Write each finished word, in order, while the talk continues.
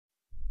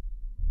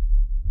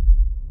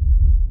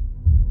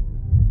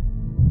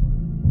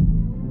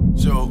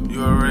Joe, you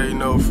already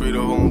know, free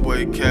the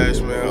homeboy Cash,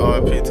 man.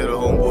 RP to the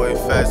homeboy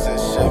Fast and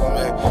shit,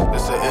 man.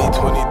 This a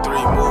 823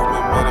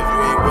 movement, man. If you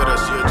ain't with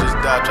us, you'll just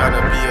die trying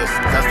to be us.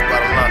 That's the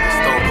bottom line. The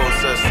Stone Cold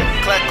says so.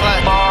 Clack,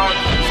 clack.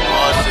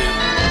 Small shit.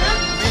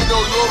 Nino,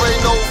 you already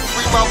know,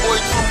 free my boy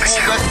True Boom. That's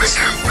the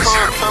beat,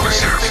 curve,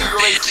 Terminator City, you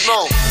already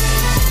know.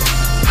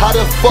 How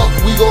the fuck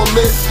we gon'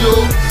 miss you?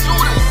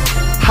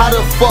 How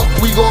the fuck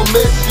we gon'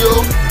 miss you?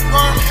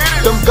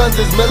 Them guns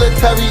is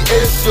military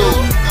issue.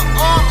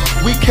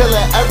 We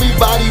killing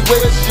everybody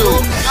with you.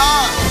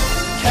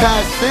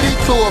 Cash City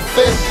to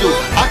official.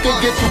 I can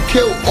get you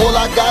killed, all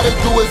I gotta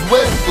do is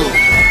whistle.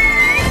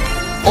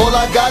 All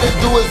I gotta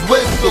do is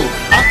whistle.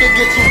 I can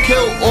get you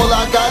killed, all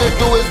I gotta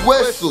do is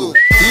whistle.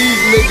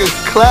 These niggas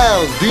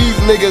clowns, these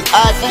niggas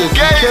actors.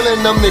 We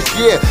killing them this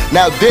year,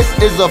 now this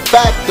is a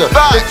factor.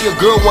 If your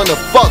girl wanna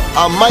fuck,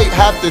 I might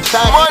have to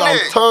tax her. I'm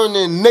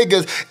turning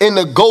niggas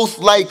into ghosts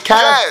like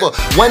Casper.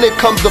 When it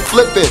comes to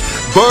flipping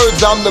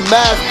birds, I'm the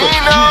master.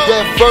 You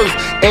dead first,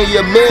 and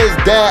your man's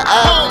dead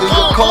after.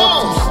 Your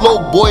car too slow,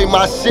 boy,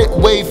 my shit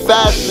way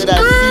faster.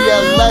 That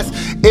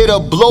CLS, it'll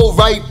blow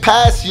right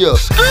past you.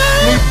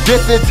 Sneak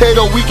dissing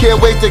Tato, we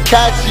can't wait to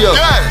catch you.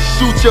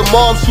 Shoot your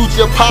mom, shoot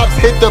your pops,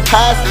 hit the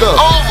pastor.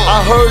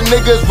 I heard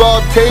niggas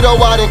rob Tato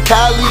out in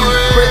Cali.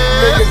 Crip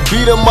niggas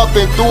beat him up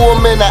and threw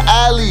him in the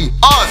alley.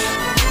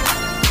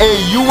 And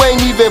you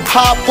ain't even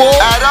pop off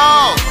At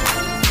all.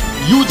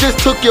 You just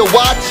took your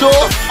watch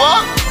off.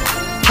 Fuck?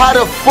 How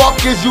the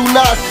fuck is you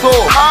not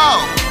sore? How?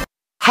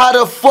 How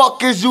the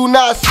fuck is you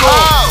not sore?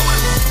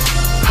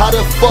 How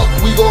the fuck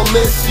we gon'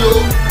 miss you?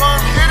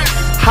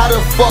 How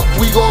the fuck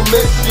we gon'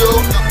 miss you?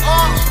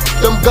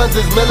 Them guns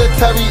is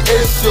military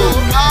issue.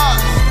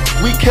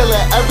 We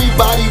killing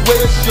everybody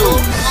with you.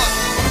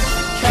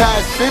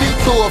 Cash City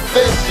to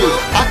official.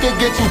 I can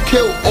get you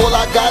killed, all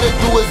I gotta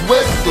do is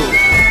whistle.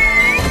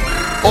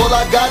 All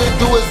I gotta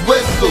do is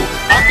whistle.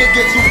 I can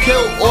get you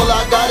killed, all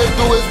I gotta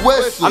do is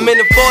whistle. I'm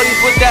in the 40s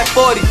with that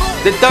 40,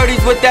 the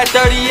 30s with that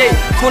 38.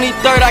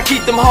 23rd, I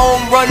keep them home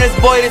runners,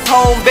 boy, this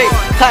home base.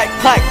 Clack,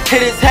 clack,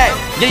 hit his hat.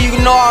 Yeah, you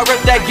know I rip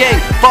that gang.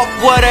 Fuck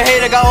what a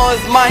hater got on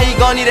his mind, he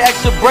gon' need an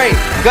extra brain.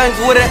 Guns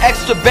with an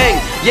extra bang.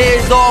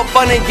 Yeah, it's all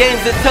fun and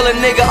games until a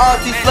nigga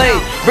auntie slain.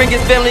 Bring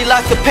his family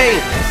lots of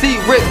pain. See,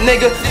 rip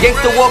nigga,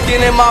 gangsta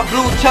walking in my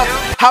blue chucks.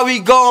 How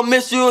we gon'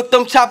 miss you if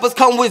them choppers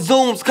come with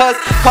zooms? Cause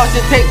caution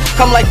tape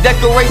come like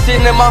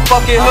decoration in my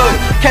fucking hood.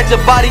 Catch a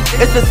body,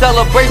 it's a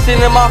celebration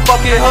in my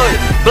fucking hood.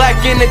 Black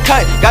in the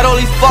cut, got all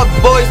these fuck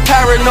boys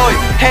paranoid.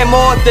 Hammer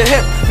off the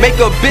hip, make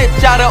a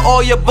bitch out of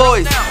all your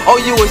boys. Oh,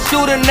 you a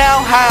shooter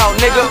now? How,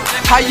 nigga?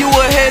 How you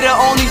a hitter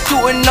only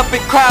shooting up in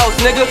crowds,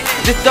 nigga?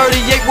 This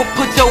 38 will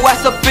put your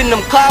ass up in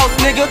them clouds,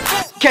 nigga.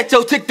 Catch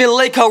your tick, then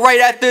lake her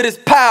right after this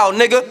pow,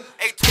 nigga.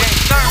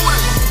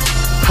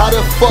 How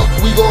the fuck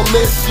we gon'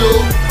 miss you?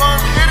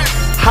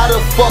 How the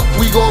fuck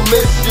we gon'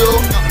 miss you?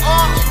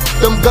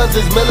 Them guns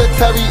is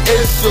military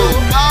issue.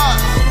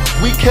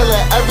 We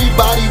killing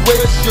everybody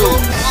with you.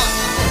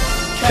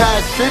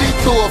 Cash City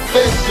to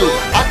official.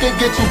 I can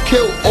get you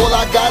killed, all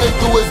I gotta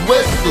do is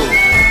whistle.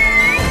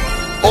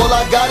 All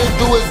I gotta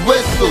do is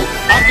whistle.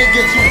 I can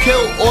get you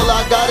killed, all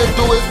I gotta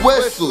do is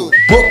whistle.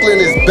 Brooklyn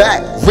is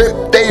back, rip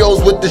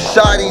Theos with the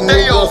shotty,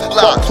 nigga.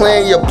 Stop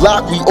playing your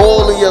block, we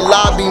all in your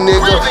lobby,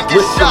 nigga.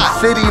 With some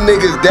city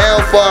niggas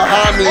down for a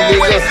homie,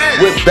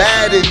 nigga. With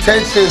bad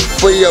intentions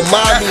for your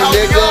mommy,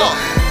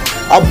 nigga.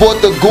 I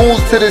brought the goons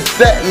to the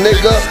set,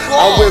 nigga.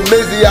 I'm with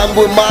Mizzy, I'm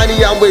with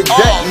Monty, I'm with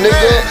Deck,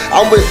 nigga.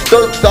 I'm with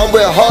Sturks, I'm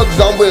with Hugs,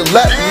 I'm with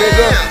Left,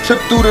 nigga.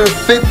 Trip through the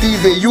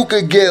 50s and you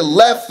could get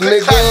left,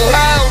 nigga.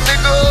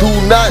 Do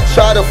not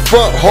try to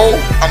front, ho.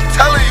 I'm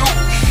telling you.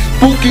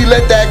 Spooky,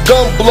 let that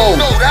gun blow.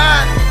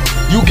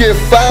 You get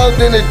found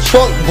in the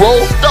trunk, bro.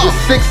 With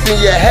 6 in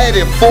your head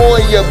and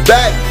 4 in your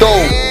back,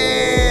 though.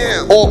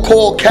 Or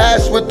call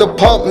Cash with the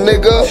pump,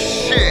 nigga.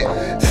 Shit.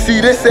 See,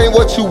 this ain't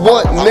what you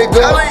want, nigga.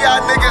 Telling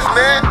y'all niggas,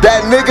 man.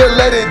 That nigga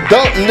let it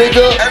dump,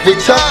 nigga.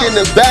 With Chuck in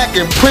the back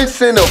and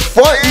Prince in the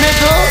front,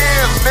 nigga.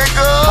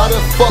 How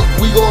the fuck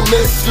we gon'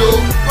 miss you?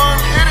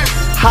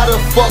 How the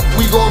fuck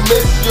we gon'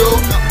 miss you?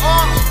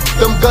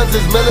 Them guns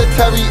is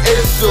military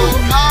issue.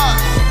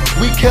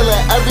 We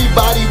killing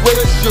everybody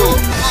with you.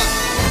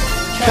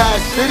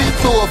 Cash City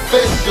to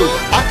official.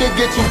 I can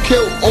get you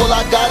killed, all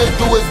I gotta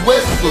do is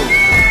whistle.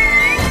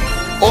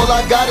 All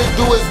I gotta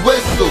do is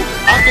whistle.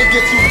 I can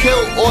get you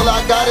killed, all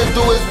I gotta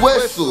do is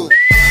whistle.